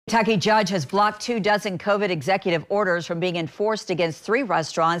Kentucky judge has blocked 24 COVID executive orders from being enforced against 3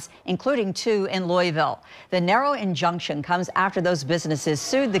 restaurants, including 2 in Louisville. The narrow injunction comes after those businesses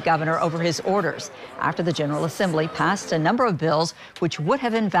sued the governor over his orders, after the General Assembly passed a number of bills which would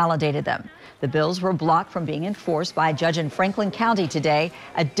have invalidated them. The bills were blocked from being enforced by a judge in Franklin County today.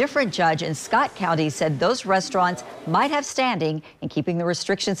 A different judge in Scott County said those restaurants might have standing, and keeping the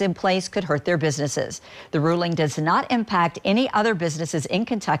restrictions in place could hurt their businesses. The ruling does not impact any other businesses in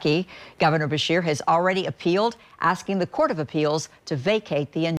Kentucky. Governor Beshear has already appealed, asking the Court of Appeals to vacate the injunction.